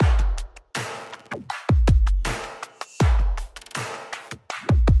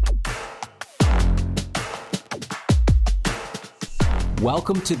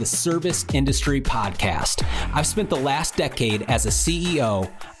Welcome to the Service Industry Podcast. I've spent the last decade as a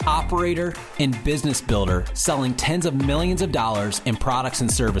CEO, operator, and business builder selling tens of millions of dollars in products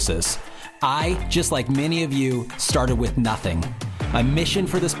and services. I, just like many of you, started with nothing. My mission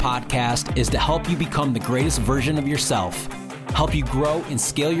for this podcast is to help you become the greatest version of yourself, help you grow and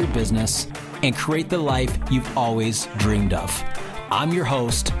scale your business, and create the life you've always dreamed of. I'm your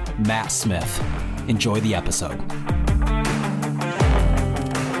host, Matt Smith. Enjoy the episode.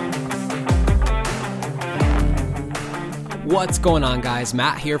 What's going on, guys?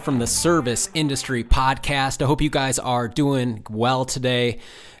 Matt here from the Service Industry Podcast. I hope you guys are doing well today.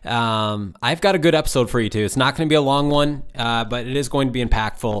 I've got a good episode for you too. It's not going to be a long one, but it is going to be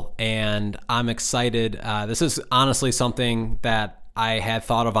impactful, and I'm excited. This is honestly something that I had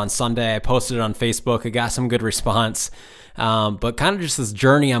thought of on Sunday. I posted it on Facebook. I got some good response. But kind of just this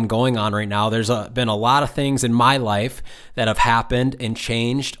journey I'm going on right now. There's been a lot of things in my life that have happened and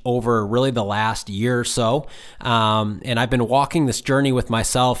changed over really the last year or so. And I've been walking this journey with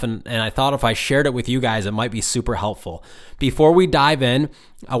myself, and I thought if I shared it with you guys, it might be super helpful. Before we dive in,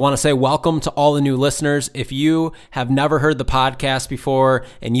 I want to say welcome to all the new listeners. If you have never heard the podcast before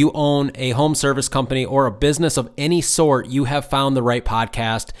and you own a home service company or a business of any sort, you have found the right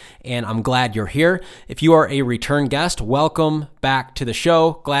podcast, and I'm glad you're here. If you are a return guest, welcome back to the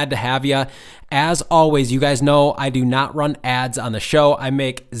show. Glad to have you. As always, you guys know I do not run ads on the show. I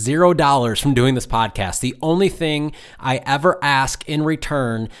make $0 from doing this podcast. The only thing I ever ask in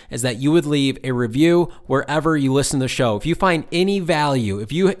return is that you would leave a review wherever you listen to the show. If you find any value,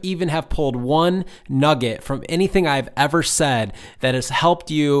 if you even have pulled one nugget from anything I've ever said that has helped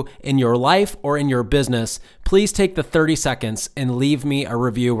you in your life or in your business, please take the 30 seconds and leave me a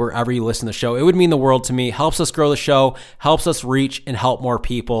review wherever you listen to the show. It would mean the world to me. Helps us grow the show, helps us reach and help more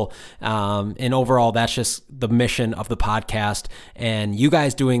people. And overall, that's just the mission of the podcast. And you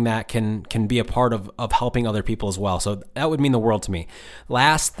guys doing that can be a part of helping other people as well. So that would mean the world to me.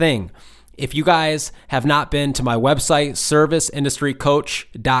 Last thing. If you guys have not been to my website,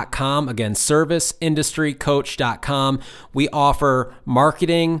 serviceindustrycoach.com, again, serviceindustrycoach.com, we offer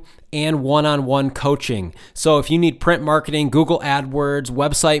marketing and one-on-one coaching. So if you need print marketing, Google AdWords,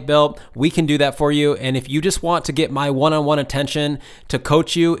 website built, we can do that for you. And if you just want to get my one-on-one attention to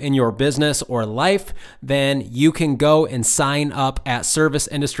coach you in your business or life, then you can go and sign up at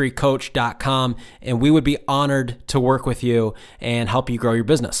serviceindustrycoach.com, and we would be honored to work with you and help you grow your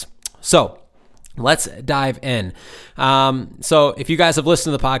business. So let's dive in. So if you guys have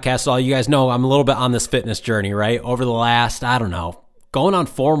listened to the podcast at all, you guys know I'm a little bit on this fitness journey, right? Over the last, going on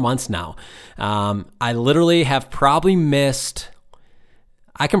 4 months now. I literally have probably missed,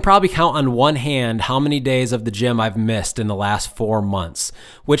 I can probably count on one hand how many days of the gym I've missed in the last 4 months,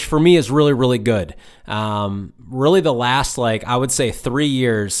 which for me is really, really good. Really the last, I would say 3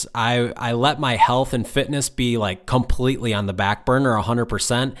 years, I let my health and fitness be completely on the back burner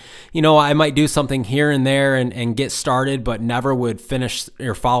 100%. I might do something here and there and get started, but never would finish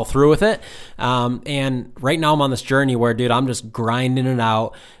or follow through with it. And right now I'm on this journey where, dude, I'm just grinding it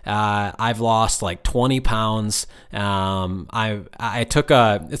out. I've lost 20 pounds. I took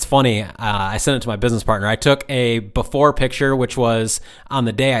it's funny. I sent it to my business partner. I took a before picture, which was on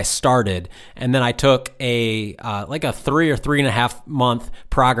the day I started. And then I took a 3 or 3.5 month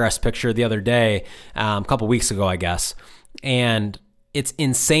progress picture the other day, a couple weeks ago, I guess. And it's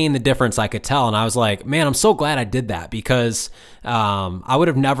insane the difference I could tell. And I was like, man, I'm so glad I did that, because I would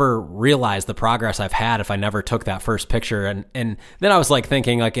have never realized the progress I've had if I never took that first picture. And then I was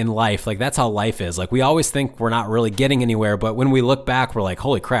thinking in life, that's how life is. We always think we're not really getting anywhere, but when we look back, we're like,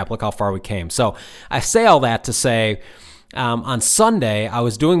 holy crap, look how far we came. So I say all that to say, on Sunday, I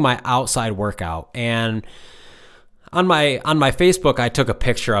was doing my outside workout, and on my Facebook, I took a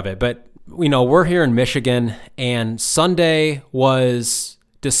picture of it, but we're here in Michigan, and Sunday was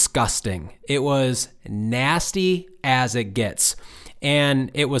disgusting. It was nasty as it gets.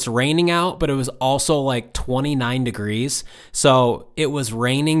 And it was raining out, but it was also 29 degrees. So it was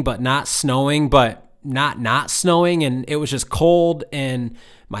raining, but not snowing, but not snowing. And it was just cold, and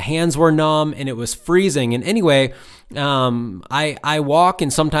my hands were numb, and it was freezing. And anyway, I walk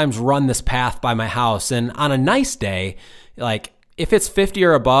and sometimes run this path by my house. And on a nice day, if it's 50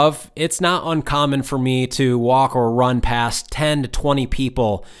 or above, it's not uncommon for me to walk or run past 10 to 20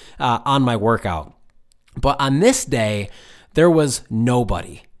 people on my workout. But on this day, there was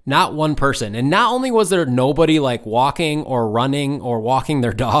nobody, not one person. And not only was there nobody walking or running or walking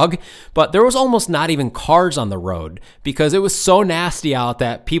their dog, but there was almost not even cars on the road, because it was so nasty out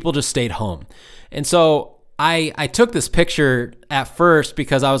that people just stayed home. And so I took this picture at first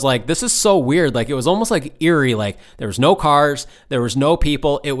because I was like, this is so weird. Like, it was almost like eerie. Like, there was no cars, there was no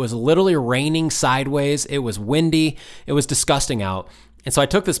people. It was literally raining sideways. It was windy. It was disgusting out. And so I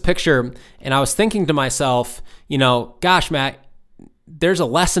took this picture and I was thinking to myself, gosh, Matt, there's a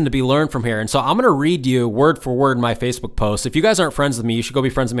lesson to be learned from here. And so I'm going to read you word for word my Facebook post. If you guys aren't friends with me, you should go be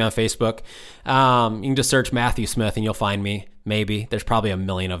friends with me on Facebook. You can just search Matthew Smith and you'll find me. Maybe. There's probably a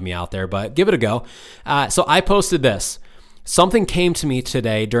million of me out there, but give it a go. So I posted this. Something came to me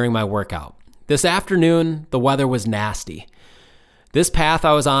today during my workout. This afternoon, the weather was nasty. This path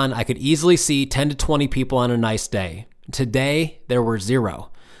I was on, I could easily see 10 to 20 people on a nice day. Today, there were 0.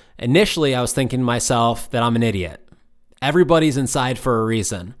 Initially, I was thinking to myself that I'm an idiot. Everybody's inside for a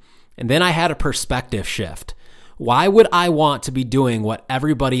reason. And then I had a perspective shift. Why would I want to be doing what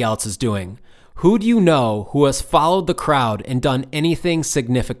everybody else is doing? Who do you know who has followed the crowd and done anything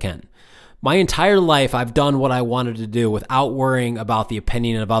significant? My entire life, I've done what I wanted to do without worrying about the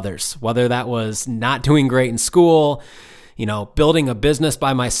opinion of others, whether that was not doing great in school, building a business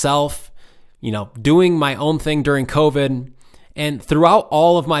by myself, doing my own thing during COVID. And throughout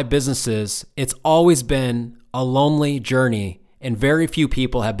all of my businesses, it's always been a lonely journey, and very few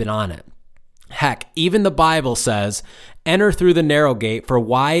people have been on it. Heck, even the Bible says, enter through the narrow gate, for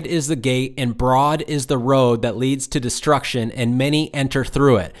wide is the gate and broad is the road that leads to destruction, and many enter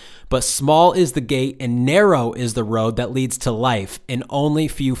through it. But small is the gate and narrow is the road that leads to life, and only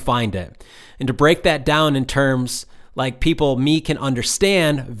few find it. And to break that down in terms like me can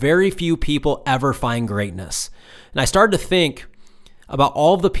understand, very few people ever find greatness. And I started to think about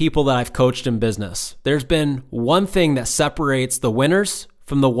all of the people that I've coached in business. There's been one thing that separates the winners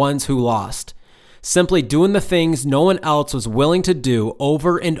from the ones who lost. Simply doing the things no one else was willing to do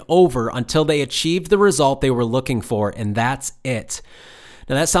over and over until they achieved the result they were looking for, and that's it.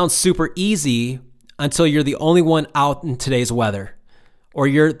 Now that sounds super easy until you're the only one out in today's weather, or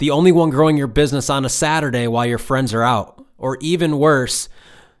you're the only one growing your business on a Saturday while your friends are out, or even worse,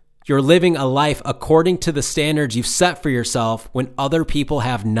 you're living a life according to the standards you've set for yourself when other people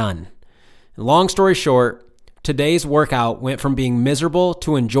have none. Long story short, today's workout went from being miserable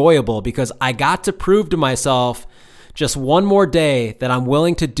to enjoyable because I got to prove to myself just one more day that I'm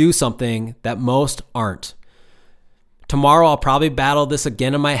willing to do something that most aren't. Tomorrow I'll probably battle this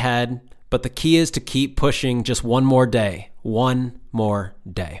again in my head, but the key is to keep pushing just one more day. One more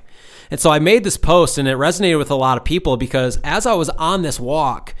day. And so I made this post and it resonated with a lot of people because as I was on this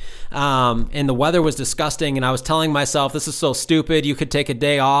walk and the weather was disgusting and I was telling myself, this is so stupid. You could take a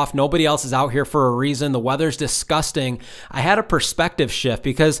day off. Nobody else is out here for a reason. The weather's disgusting. I had a perspective shift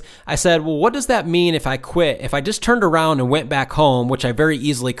because I said, well, what does that mean if I quit? If I just turned around and went back home, which I very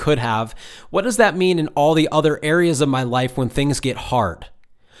easily could have, what does that mean in all the other areas of my life when things get hard?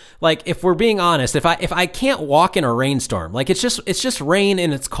 Like, if we're being honest, if I can't walk in a rainstorm, like it's just rain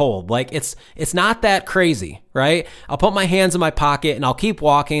and it's cold. Like it's not that crazy, right? I'll put my hands in my pocket and I'll keep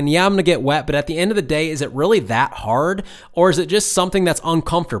walking. Yeah, I'm going to get wet, but at the end of the day, is it really that hard? Or is it just something that's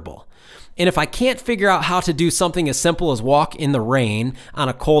uncomfortable? And if I can't figure out how to do something as simple as walk in the rain on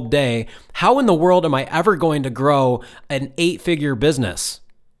a cold day, how in the world am I ever going to grow an 8-figure business?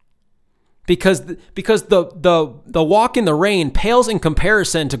 Because the walk in the rain pales in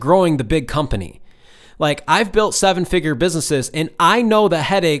comparison to growing the big company. Like, I've built 7-figure businesses and I know the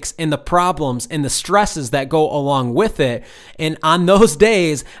headaches and the problems and the stresses that go along with it. And on those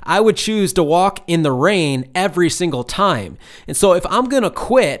days, I would choose to walk in the rain every single time. And so if I'm going to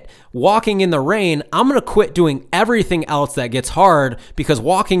quit walking in the rain, I'm going to quit doing everything else that gets hard because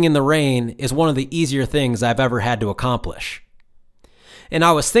walking in the rain is one of the easier things I've ever had to accomplish. And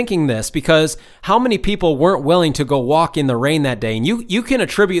I was thinking this because how many people weren't willing to go walk in the rain that day? And you can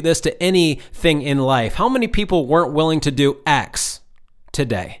attribute this to anything in life. How many people weren't willing to do X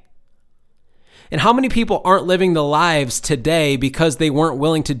today? And how many people aren't living the lives today because they weren't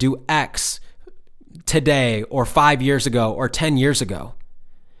willing to do X today or 5 years ago or 10 years ago?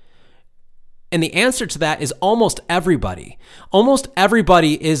 And the answer to that is almost everybody. Almost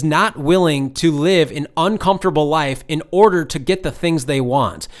everybody is not willing to live an uncomfortable life in order to get the things they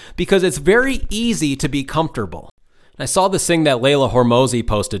want because it's very easy to be comfortable. And I saw this thing that Layla Hormozi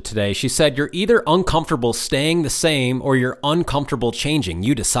posted today. She said, you're either uncomfortable staying the same or you're uncomfortable changing.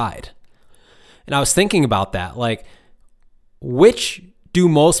 You decide. And I was thinking about that. Like, which do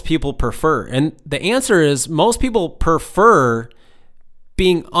most people prefer? And the answer is most people prefer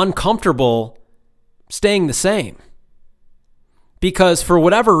being uncomfortable staying the same. Because for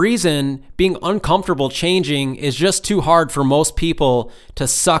whatever reason, being uncomfortable changing is just too hard for most people to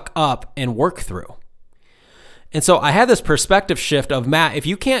suck up and work through. And so I had this perspective shift of, Matt, if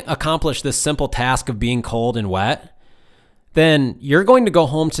you can't accomplish this simple task of being cold and wet, then you're going to go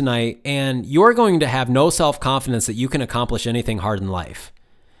home tonight and you're going to have no self-confidence that you can accomplish anything hard in life.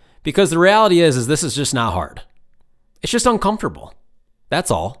 Because the reality is this is just not hard. It's just uncomfortable.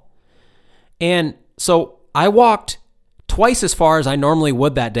 That's all. And so I walked twice as far as I normally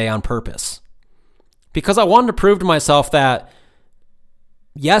would that day on purpose. Because I wanted to prove to myself that,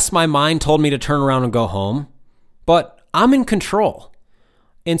 yes, my mind told me to turn around and go home, but I'm in control.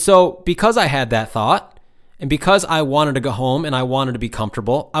 And so because I had that thought, and because I wanted to go home and I wanted to be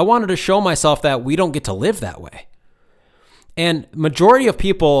comfortable, I wanted to show myself that we don't get to live that way. And majority of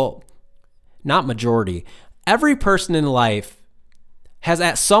people, not majority, every person in life has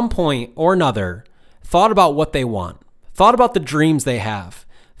at some point or another thought about what they want, thought about the dreams they have,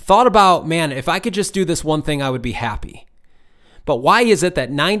 thought about, man, if I could just do this one thing, I would be happy. But why is it that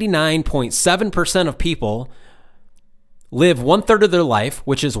 99.7% of people live 1/3 of their life,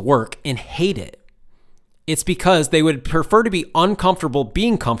 which is work, and hate it? It's because they would prefer to be uncomfortable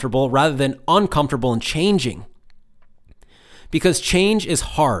being comfortable rather than uncomfortable and changing. Because change is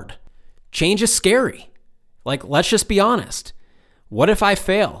hard. Change is scary. Like, let's just be honest. What if I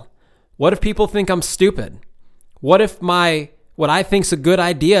fail? What if people think I'm stupid? What if what I think's a good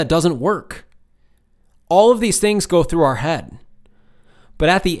idea doesn't work? All of these things go through our head. But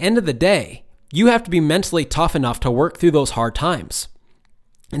at the end of the day, you have to be mentally tough enough to work through those hard times.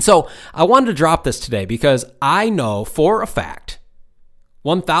 And so I wanted to drop this today because I know for a fact,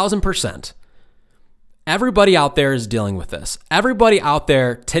 1,000%, everybody out there is dealing with this. Everybody out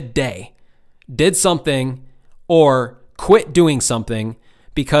there today did something or quit doing something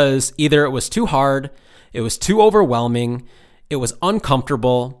because either it was too hard, it was too overwhelming, it was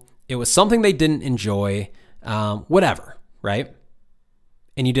uncomfortable, it was something they didn't enjoy, whatever, right?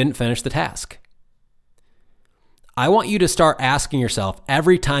 And you didn't finish the task. I want you to start asking yourself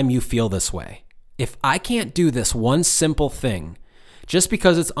every time you feel this way, if I can't do this one simple thing just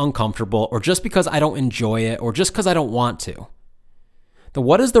because it's uncomfortable or just because I don't enjoy it or just because I don't want to, then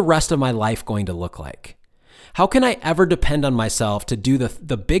what is the rest of my life going to look like? How can I ever depend on myself to do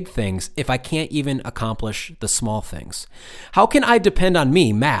the big things if I can't even accomplish the small things? How can I depend on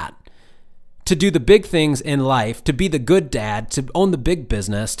me, Matt, to do the big things in life, to be the good dad, to own the big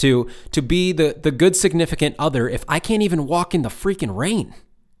business, to be the good significant other if I can't even walk in the freaking rain?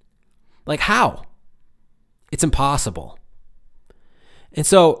 Like, how? It's impossible. And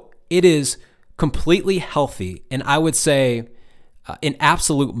so it is completely healthy, and I would say an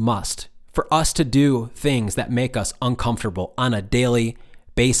absolute must for us to do things that make us uncomfortable on a daily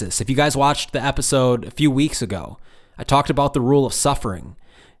basis. If you guys watched the episode a few weeks ago, I talked about the rule of suffering.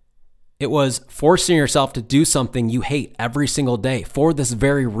 It was forcing yourself to do something you hate every single day for this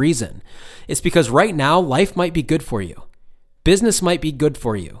very reason. It's because right now, life might be good for you. Business might be good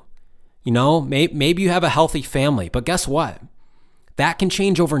for you. You know, maybe you have a healthy family, but guess what? That can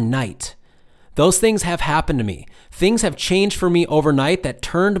change overnight. Those things have happened to me. Things have changed for me overnight that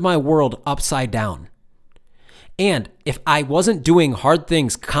turned my world upside down. And if I wasn't doing hard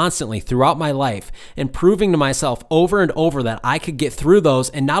things constantly throughout my life and proving to myself over and over that I could get through those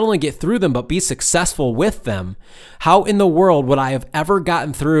and not only get through them, but be successful with them, how in the world would I have ever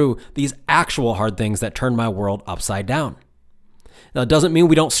gotten through these actual hard things that turned my world upside down? Now, it doesn't mean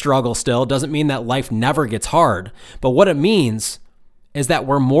we don't struggle still. It doesn't mean that life never gets hard. But what it means is that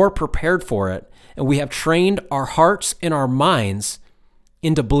we're more prepared for it, and we have trained our hearts and our minds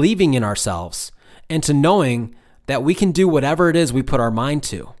into believing in ourselves and to knowing that we can do whatever it is we put our mind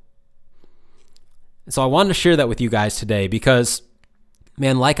to. And so I wanted to share that with you guys today because,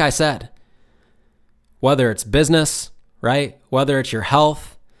 man, like I said, whether it's business, right? Whether it's your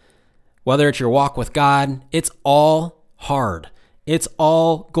health, whether it's your walk with God, it's all hard. It's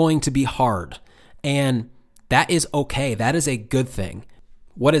all going to be hard. And that is okay. That is a good thing.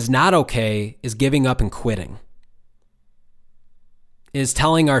 What is not okay is giving up and quitting. Is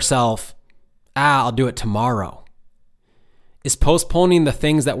telling ourselves, I'll do it tomorrow. Is postponing the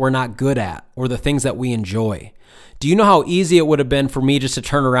things that we're not good at or the things that we enjoy. Do you know how easy it would have been for me just to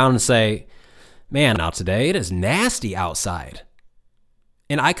turn around and say, man, now today it is nasty outside.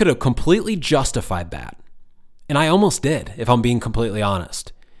 And I could have completely justified that. And I almost did, if I'm being completely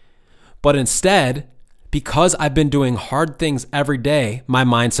honest. But instead, because I've been doing hard things every day, my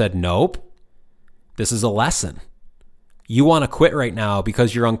mind said, nope, this is a lesson. You want to quit right now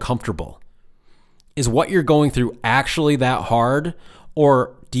because you're uncomfortable. Is what you're going through actually that hard?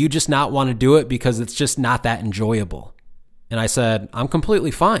 Or do you just not want to do it because it's just not that enjoyable? And I said, I'm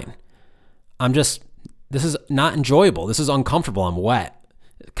completely fine. This is not enjoyable. This is uncomfortable. I'm wet.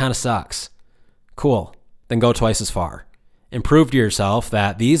 It kind of sucks. Cool. then go twice as far and prove to yourself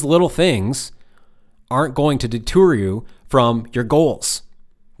that these little things aren't going to deter you from your goals,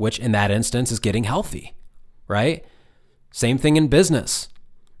 which in that instance is getting healthy, right? Same thing in business,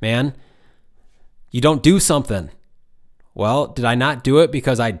 man. You don't do something. Well, did I not do it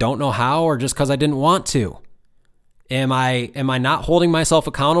because I don't know how or just because I didn't want to? Am I not holding myself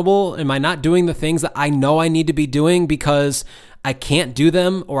accountable? Am I not doing the things that I know I need to be doing because I can't do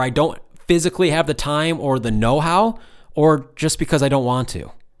them, or I don't physically have the time or the know-how, or just because I don't want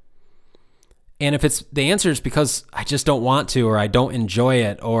to? And if it's the answer is because I just don't want to, or I don't enjoy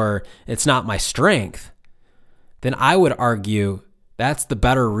it, or it's not my strength, then I would argue that's the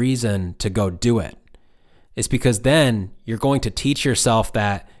better reason to go do it. It's because then you're going to teach yourself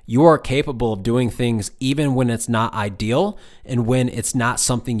that you are capable of doing things even when it's not ideal and when it's not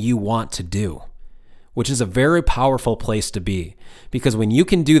something you want to do, which is a very powerful place to be. Because when you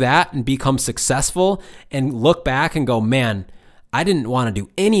can do that and become successful and look back and go, man, I didn't want to do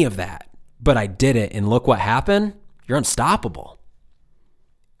any of that, but I did it, and look what happened, you're unstoppable.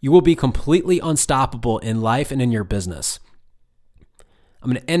 You will be completely unstoppable in life and in your business.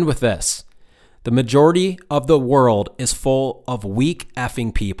 I'm going to end with this. The majority of the world is full of weak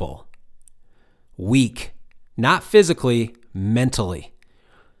effing people. Weak. Not physically, mentally.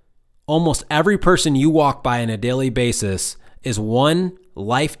 Almost every person you walk by on a daily basis is one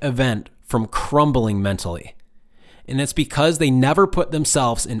life event from crumbling mentally. And it's because they never put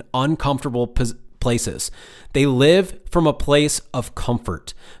themselves in uncomfortable places. They live from a place of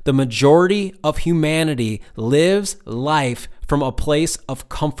comfort. The majority of humanity lives life from a place of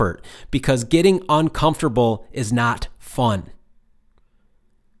comfort because getting uncomfortable is not fun.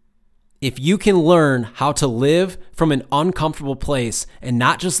 If you can learn how to live from an uncomfortable place and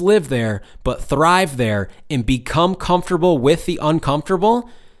not just live there, but thrive there and become comfortable with the uncomfortable,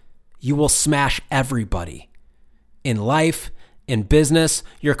 you will smash everybody. In life, in business,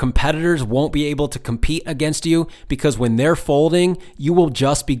 your competitors won't be able to compete against you because when they're folding, you will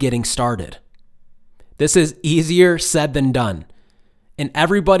just be getting started. This is easier said than done. And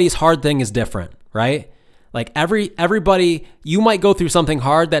everybody's hard thing is different, right? Like everybody, you might go through something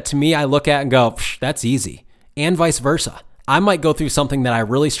hard that to me I look at and go, that's easy. And vice versa. I might go through something that I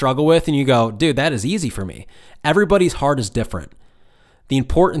really struggle with and you go, dude, that is easy for me. Everybody's heart is different. The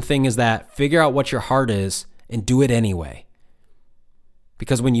important thing is that figure out what your heart is and do it anyway.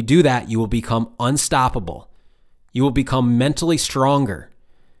 Because when you do that, you will become unstoppable. You will become mentally stronger.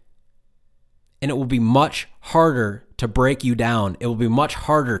 And it will be much harder to break you down. It will be much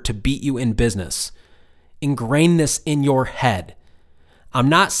harder to beat you in business. Ingrain this in your head. I'm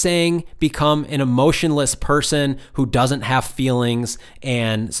not saying become an emotionless person who doesn't have feelings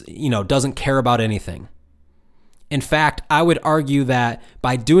and, doesn't care about anything. In fact, I would argue that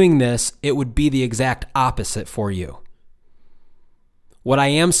by doing this, it would be the exact opposite for you. What I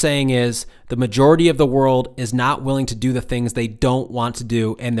am saying is the majority of the world is not willing to do the things they don't want to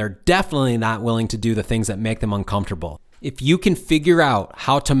do, and they're definitely not willing to do the things that make them uncomfortable. If you can figure out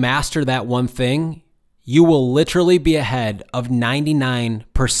how to master that one thing, you will literally be ahead of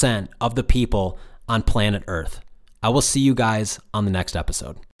 99% of the people on planet Earth. I will see you guys on the next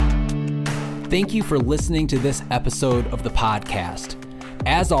episode. Thank you for listening to this episode of the podcast.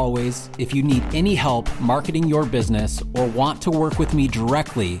 As always, if you need any help marketing your business or want to work with me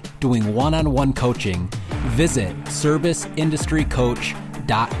directly doing one-on-one coaching, visit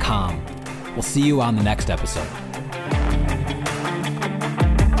serviceindustrycoach.com. We'll see you on the next episode.